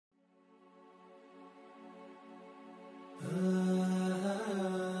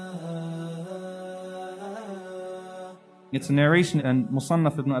It's a narration in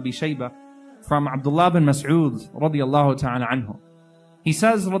Musannaf ibn Abi Shaybah from Abdullah bin Mas'ud radiyallahu ta'ala anhu. He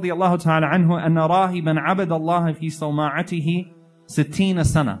says radiyallahu ta'ala anhu, أن راهبا عبد الله في صومعته 60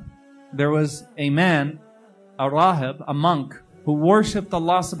 سنة. There was a man, a rahib, a monk, who worshipped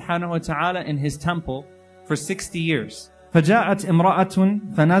Allah subhanahu wa ta'ala in his temple for 60 years. فجاءت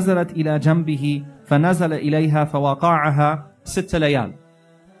امرأة فنزلت إلى جنبه فنزل إليها فوقعها 6 ليال.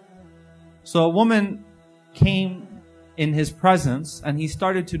 So a woman came in his presence and he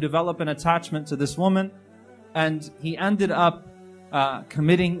started to develop an attachment to this woman, and he ended up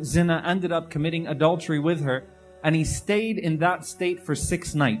committing zina, ended up committing adultery with her, and he stayed in that state for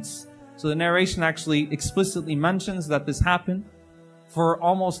 6 nights. So the narration actually explicitly mentions that this happened for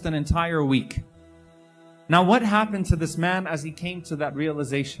almost an entire week. Now what happened to this man as he came to that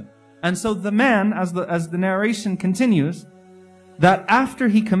realization? And so the man, as the narration continues, that after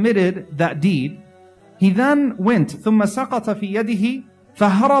he committed that deed, he then went, ثُمَّ سَقَطَ فِي يَدِهِ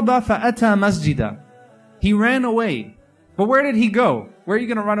فَهَرَبَ فَأَتَى مَسْجِدًا. He ran away. But where did he go? Where are you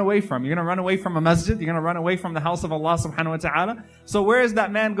going to run away from? You're going to run away from a masjid? You're going to run away from the house of Allah subhanahu wa ta'ala? So where is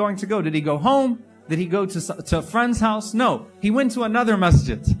that man going to go? Did he go home? Did he go to a friend's house? No. He went to another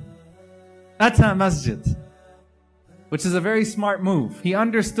masjid. Ata masjid. Which is a very smart move. He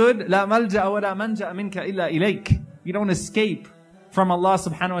understood, لا ملجأ ولا منجأ منك إلا إليك. You don't escape from Allah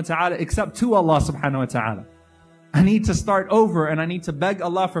subhanahu wa ta'ala except to Allah subhanahu wa ta'ala. I need to start over and I need to beg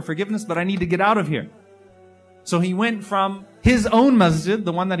Allah for forgiveness, but I need to get out of here. So he went from his own masjid,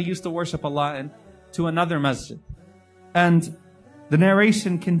 the one that he used to worship Allah in, to another masjid. And the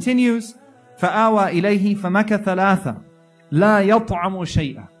narration continues, فَآوَى إِلَيْهِ فَمَكَ ثَلَاثًا لَا يَطْعَمُ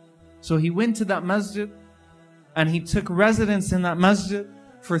شَيْئًا. So he went to that masjid and he took residence in that masjid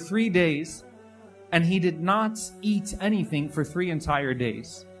for 3 days, and he did not eat anything for 3 entire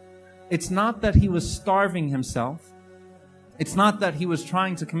days. It's not that he was starving himself. It's not that he was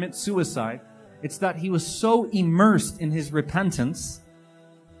trying to commit suicide. It's that he was so immersed in his repentance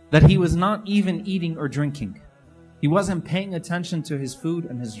that he was not even eating or drinking. He wasn't paying attention to his food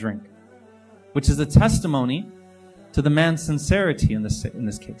and his drink, which is a testimony to the man's sincerity in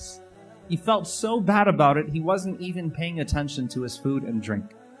this case. He felt so bad about it, he wasn't even paying attention to his food and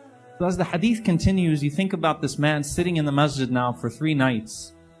drink. So as the hadith continues, you think about this man sitting in the masjid now for 3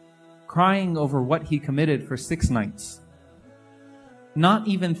 nights, crying over what he committed for 6 nights. Not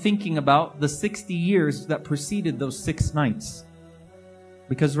even thinking about the 60 years that preceded those 6 nights.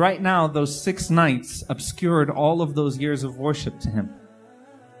 Because right now, those 6 nights obscured all of those years of worship to him.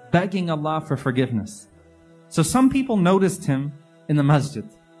 Begging Allah for forgiveness. So some people noticed him in the masjid.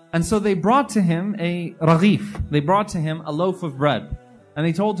 And so they brought to him a raghif. They brought to him a loaf of bread. And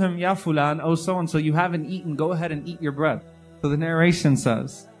they told him, Ya fulan, oh so-and-so, you haven't eaten, go ahead and eat your bread. So the narration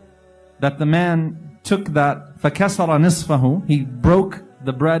says that the man took that, فَكَسَرَ نِصْفَهُ. He broke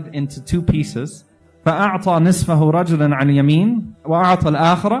the bread into 2 pieces. فَأَعْطَى نِصْفَهُ رَجُلًا عَنْ الْيَمِينِ وَأَعْطَى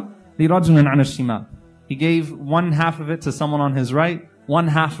الْآخَرَ لِرَجُلٍ عَنْ الشِّمَالِ. He gave 1/2 of it to someone on his right,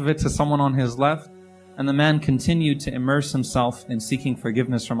 1/2 of it to someone on his left. And the man continued to immerse himself in seeking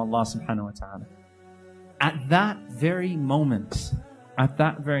forgiveness from Allah subhanahu wa ta'ala. At that very moment,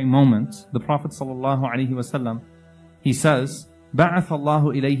 the Prophet sallallahu alaihi wasallam, he says, بَعَثَ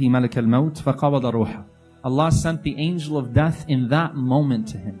اللَّهُ إِلَيْهِ مَلَكَ الْمَوْتِ فَقَبَضَ رُوحَهُ. Allah sent the angel of death in that moment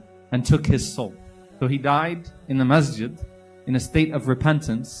to him and took his soul. So he died in the masjid in a state of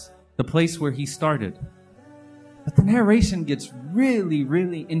repentance, the place where he started. But the narration gets really,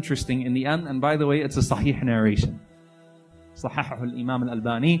 really interesting in the end. And by the way, it's a sahih narration. Sahahahu al-Imam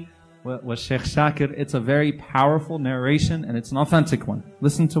al-Albani wa Shaykh Shakir. It's a very powerful narration and it's an authentic one.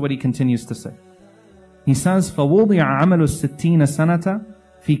 Listen to what he continues to say. He says, فَوُضِعَ عَمَلُ السِّتِّينَ سَنَةً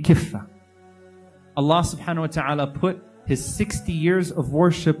فِي كِفَّةٍ. Allah subhanahu wa ta'ala put his 60 years of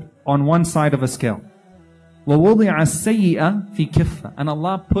worship on one side of a scale. وَوُضِعَ السَّيِّئَ فِي كِفَّةٍ. And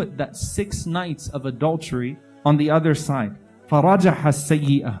Allah put that 6 nights of adultery on the other side. فَرَجَحَ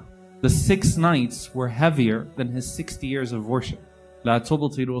السَّيِّئَةِ. The 6 nights were heavier than his 60 years of worship. لَا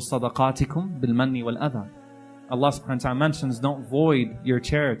تُبْطِلُوا صَدَقَاتِكُمْ بِالْمَنِّ وَالْأَذَى. Allah subhanahu wa ta'ala mentions, don't void your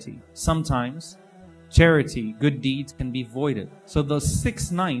charity. Sometimes charity, good deeds can be voided. So those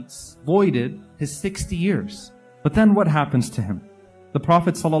 6 nights voided his 60 years. But then what happens to him? The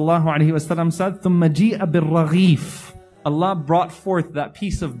Prophet ﷺ said, ثُمَّ جِيءَ بِالرَّغِيفِ. Allah brought forth that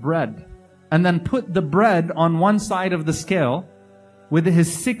piece of bread and then put the bread on one side of the scale with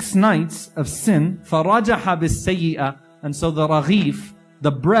his 6 nights of sin. فَرَجَحَ بِالسَّيِّئَةِ. And so the raghif,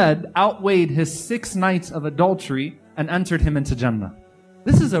 the bread, outweighed his 6 nights of adultery and entered him into Jannah.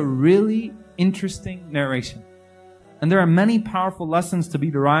 This is a really interesting narration. And there are many powerful lessons to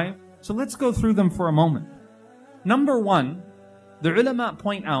be derived. So let's go through them for a moment. Number one, the ulama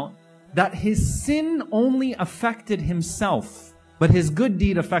point out that his sin only affected himself, but his good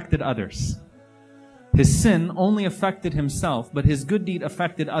deed affected others. His sin only affected himself, but his good deed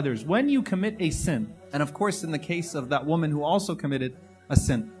affected others. When you commit a sin, and of course in the case of that woman who also committed a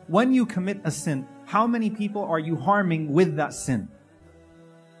sin, when you commit a sin, how many people are you harming with that sin?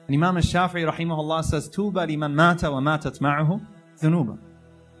 And Imam al-Shafi'i rahimahullah says, Tuba liman mata wa matat ma'ahu dhunuba.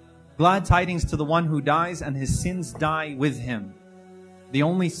 Glad tidings to the one who dies and his sins die with him. The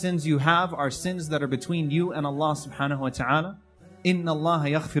only sins you have are sins that are between you and Allah subhanahu wa ta'ala. Inna Allah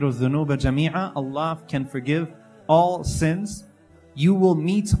yaghfiru dhunuba jami'a. Allah can forgive all sins. You will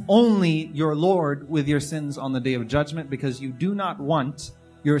meet only your Lord with your sins on the Day of Judgment, because you do not want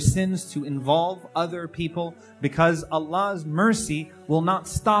your sins to involve other people, because Allah's mercy will not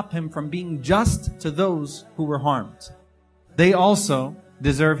stop Him from being just to those who were harmed. They also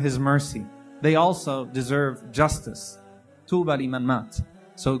deserve His mercy. They also deserve justice. Tuba liman mat.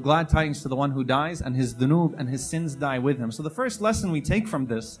 So glad tidings to the one who dies and his dhunub and his sins die with him. So the first lesson we take from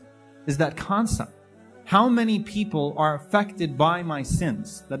this is that concept. How many people are affected by my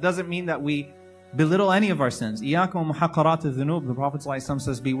sins? That doesn't mean that we belittle any of our sins. Iyakum muhaqqarat al-dhunub. The Prophet ﷺ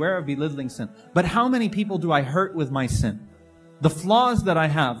says, beware of belittling sin. But how many people do I hurt with my sin? The flaws that I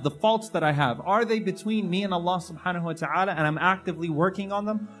have, the faults that I have, are they between me and Allah subhanahu wa ta'ala and I'm actively working on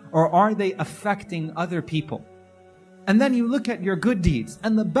them? Or are they affecting other people? And then you look at your good deeds,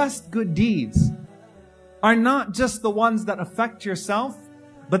 and the best good deeds are not just the ones that affect yourself,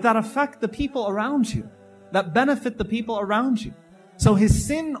 but that affect the people around you, that benefit the people around you. So his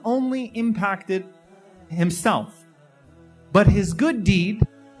sin only impacted himself, but his good deed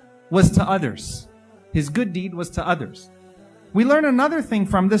was to others. His good deed was to others. We learn another thing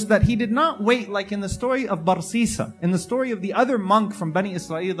from this, that he did not wait, like in the story of Barsisa, in the story of the other monk from Bani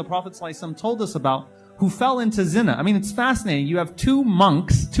Israel the Prophet ﷺ told us about, who fell into zina. I mean, it's fascinating. You have two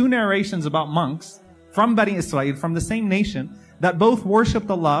monks, two narrations about monks from Bani Israel, from the same nation, that both worshipped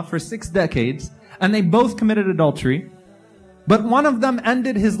Allah for 6 decades, and they both committed adultery. But one of them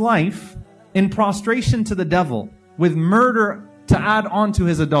ended his life in prostration to the devil, with murder to add on to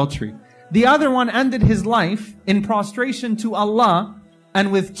his adultery. The other one ended his life in prostration to Allah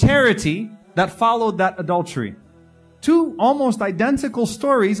and with charity that followed that adultery. Two almost identical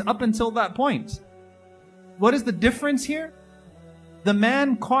stories up until that point. What is the difference here? The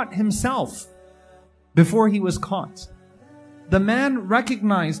man caught himself before he was caught. The man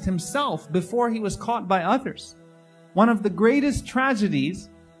recognized himself before he was caught by others. One of the greatest tragedies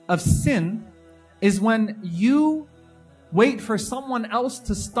of sin is when you wait for someone else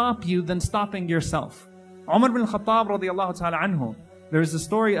to stop you than stopping yourself. Umar bin Khattab radiallahu ta'ala anhu, there is a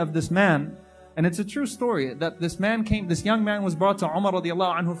story of this man, and it's a true story, that this young man was brought to Umar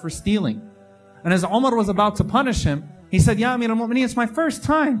radiallahu anhu for stealing. And as Umar was about to punish him, he said, Ya Amir al-Mu'mineen, it's my first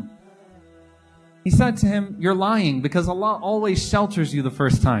time. He said to him, you're lying, because Allah always shelters you the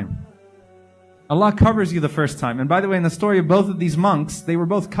first time. Allah covers you the first time. And by the way, in the story of both of these monks, they were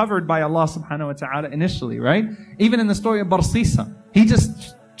both covered by Allah subhanahu wa ta'ala initially, right? Even in the story of Barsisa, he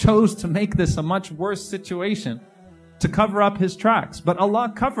just chose to make this a much worse situation to cover up his tracks. But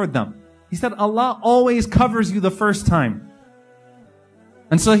Allah covered them. He said, Allah always covers you the first time.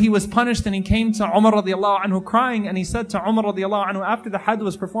 And so he was punished, and he came to Umar radiallahu anhu crying, and he said to Umar radiallahu anhu, after the had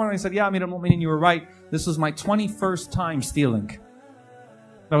was performed, he said, Ya Amir al-Mu'mineen, you were right. This was my 21st time stealing.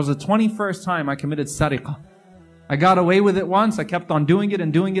 That was the 21st time I committed sariqah. I got away with it once, I kept on doing it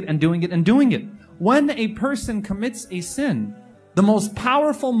and doing it and doing it and doing it. When a person commits a sin, the most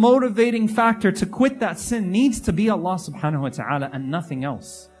powerful motivating factor to quit that sin needs to be Allah subhanahu wa ta'ala and nothing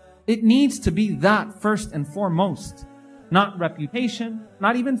else. It needs to be that first and foremost. Not reputation,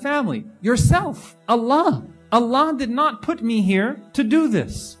 not even family. Yourself. Allah. Allah did not put me here to do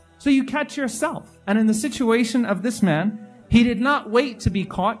this. So you catch yourself. And in the situation of this man, he did not wait to be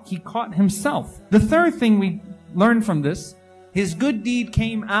caught. He caught himself. The third thing we learn from this, his good deed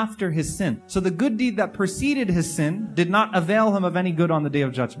came after his sin. So the good deed that preceded his sin did not avail him of any good on the Day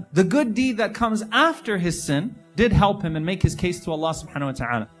of Judgment. The good deed that comes after his sin did help him and make his case to Allah subhanahu wa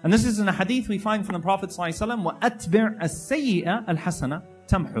ta'ala. And this is in a hadith we find from the Prophet ﷺ, وَأَتْبِعْ السَّيِّئَ الْحَسَنَةَ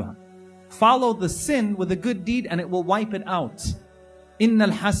تَمْحُهَا. Follow the sin with a good deed and it will wipe it out. إِنَّ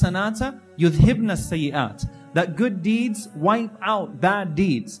الْحَسَنَاتَ يُذْهِبْنَ السَّيِّئَاتِ. That good deeds wipe out bad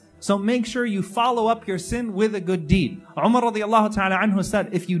deeds. So make sure you follow up your sin with a good deed. Umar radiallahu ta'ala anhu said,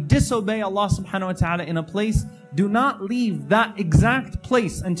 if you disobey Allah subhanahu wa ta'ala in a place, do not leave that exact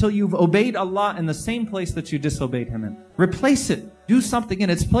place until you've obeyed Allah in the same place that you disobeyed Him in. Replace it. Do something in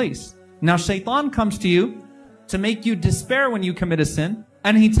its place. Now shaitan comes to you to make you despair when you commit a sin,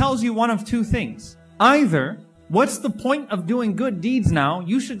 and he tells you one of two things. Either What's the point of doing good deeds now?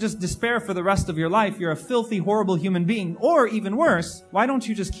 You should just despair for the rest of your life. You're a filthy, horrible human being. Or even worse, why don't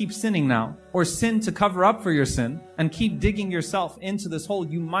you just keep sinning now? Or sin to cover up for your sin and keep digging yourself into this hole.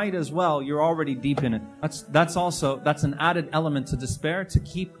 You might as well. You're already deep in it. That's an added element to despair, to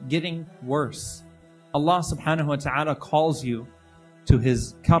keep getting worse. Allah subhanahu wa ta'ala calls you to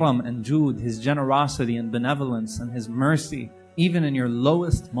His karam and jood, His generosity and benevolence and His mercy, even in your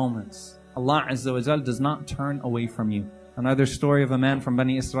lowest moments. Allah Azza wa Jal does not turn away from you. Another story of a man from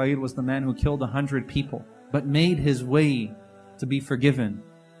Bani Israel was the man who killed 100 people, but made his way to be forgiven,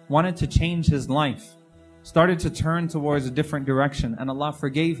 wanted to change his life, started to turn towards a different direction, and Allah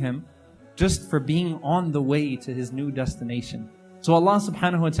forgave him just for being on the way to his new destination. So Allah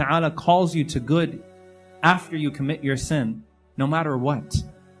subhanahu wa ta'ala calls you to good after you commit your sin, no matter what,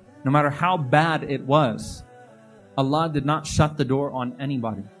 no matter how bad it was. Allah did not shut the door on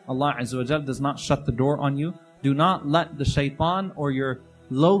anybody. Allah Azza wa Jal does not shut the door on you. Do not let the shaitan or your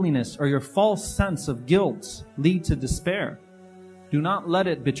lowliness or your false sense of guilt lead to despair. Do not let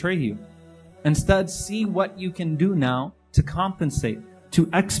it betray you. Instead, see what you can do now to compensate, to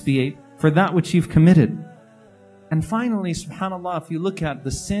expiate for that which you've committed. And finally, subhanAllah, if you look at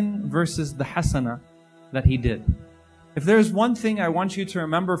the sin versus the hasana that he did. If there's one thing I want you to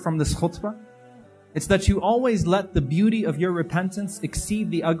remember from this khutbah, it's that you always let the beauty of your repentance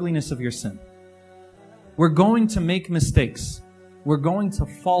exceed the ugliness of your sin. We're going to make mistakes. We're going to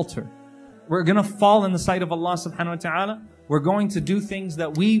falter. We're going to fall in the sight of Allah subhanahu wa ta'ala. We're going to do things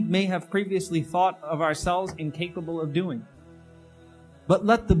that we may have previously thought of ourselves incapable of doing. But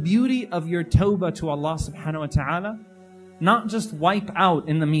let the beauty of your tawbah to Allah subhanahu wa ta'ala not just wipe out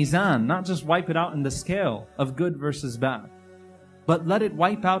in the mizan, not just wipe it out in the scale of good versus bad, but let it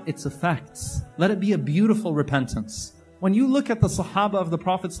wipe out its effects. Let it be a beautiful repentance. When you look at the Sahaba of the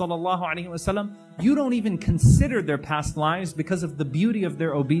Prophet ﷺ, you don't even consider their past lives because of the beauty of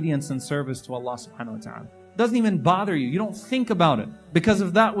their obedience and service to Allah subhanahu wa ta'ala. It doesn't even bother you. You don't think about it because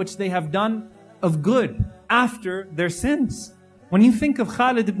of that which they have done of good after their sins. When you think of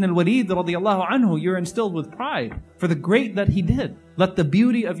Khalid ibn al-Walid radiyallahu anhu, you're instilled with pride for the great that he did. Let the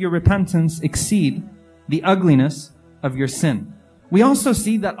beauty of your repentance exceed the ugliness of your sin. We also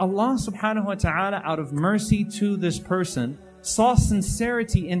see that Allah subhanahu wa ta'ala, out of mercy to this person, saw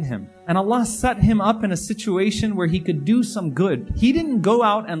sincerity in him. And Allah set him up in a situation where he could do some good. He didn't go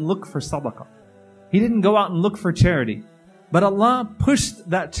out and look for sadaqah. He didn't go out and look for charity. But Allah pushed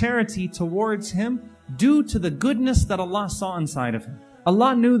that charity towards him due to the goodness that Allah saw inside of him.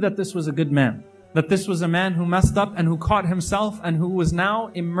 Allah knew that this was a good man. That this was a man who messed up and who caught himself and who was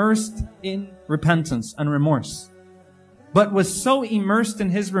now immersed in repentance and remorse. But was so immersed in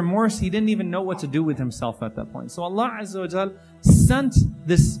his remorse, he didn't even know what to do with himself at that point. So Allah Azza wa Jal sent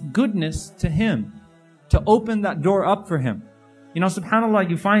this goodness to him to open that door up for him. You know, subhanAllah,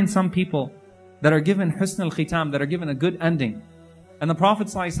 you find some people that are given husn al-khitam, that are given a good ending. And the Prophet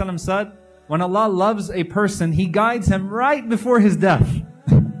ﷺ said, when Allah loves a person, He guides him right before his death.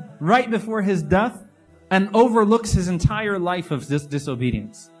 Right before his death, and overlooks his entire life of this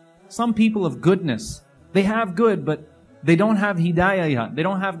disobedience. Some people of goodness, they have good, but they don't have hidayah yet. They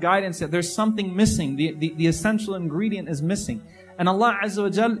don't have guidance yet. There's something missing. The essential ingredient is missing. And Allah Azza wa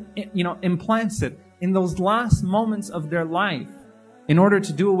Jal, implants it in those last moments of their life in order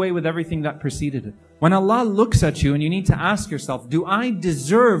to do away with everything that preceded it. When Allah looks at you and you need to ask yourself, do I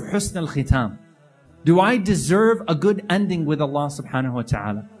deserve husn al-khitam? Do I deserve a good ending with Allah subhanahu wa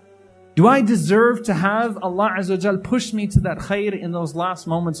ta'ala? Do I deserve to have Allah Azza wa Jal push me to that khair in those last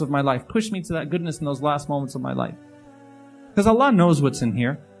moments of my life? Push me to that goodness in those last moments of my life? Because Allah knows what's in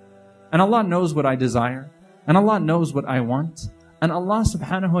here. And Allah knows what I desire. And Allah knows what I want. And Allah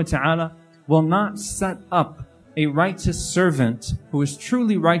subhanahu wa ta'ala will not set up a righteous servant who is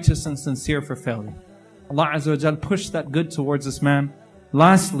truly righteous and sincere for failure. Allah Azza wa Jal pushed that good towards this man.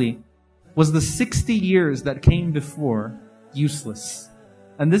 Lastly, was the 60 years that came before useless?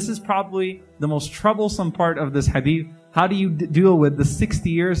 And this is probably the most troublesome part of this hadith. How do you deal with the 60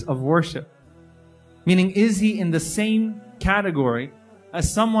 years of worship? Meaning, is he in the same category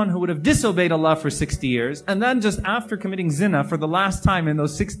as someone who would have disobeyed Allah for 60 years and then just after committing zina for the last time in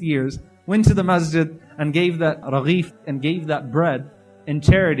those 60 years, went to the masjid and gave that raghif and gave that bread in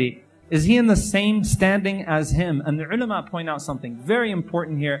charity? Is he in the same standing as him? And the ulama point out something very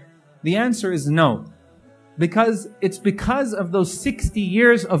important here. The answer is no. Because it's because of those 60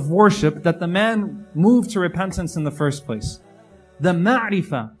 years of worship that the man moved to repentance in the first place. The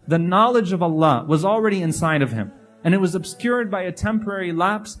ma'rifah, the knowledge of Allah, was already inside of him. And it was obscured by a temporary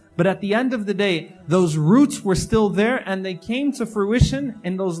lapse. But at the end of the day, those roots were still there and they came to fruition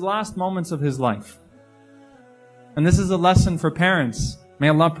in those last moments of his life. And this is a lesson for parents. May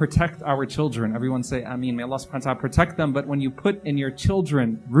Allah protect our children. Everyone say Ameen. May Allah subhanahu wa ta'ala protect them. But when you put in your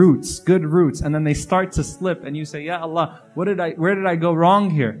children roots, good roots, and then they start to slip and you say, Ya Allah, where did I go wrong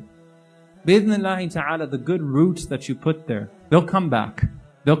here? Bi-idhnillahi ta'ala, the good roots that you put there, they'll come back.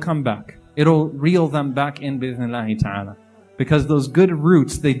 They'll come back. It'll reel them back in bi-idhnillahi ta'ala. Because those good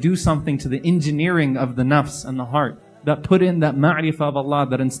roots, they do something to the engineering of the nafs and the heart, that put in that ma'rifah of Allah,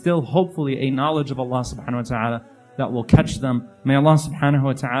 that instill hopefully a knowledge of Allah subhanahu wa ta'ala, that will catch them. May Allah subhanahu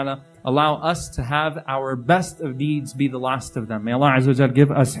wa ta'ala allow us to have our best of deeds be the last of them. May Allah azza wa jal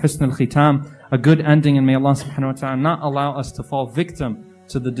give us husn al-khitam, a good ending, and may Allah subhanahu wa ta'ala not allow us to fall victim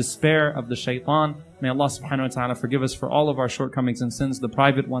to the despair of the shaitan. May Allah subhanahu wa ta'ala forgive us for all of our shortcomings and sins, the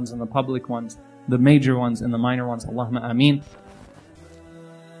private ones and the public ones, the major ones and the minor ones. Allahumma ameen.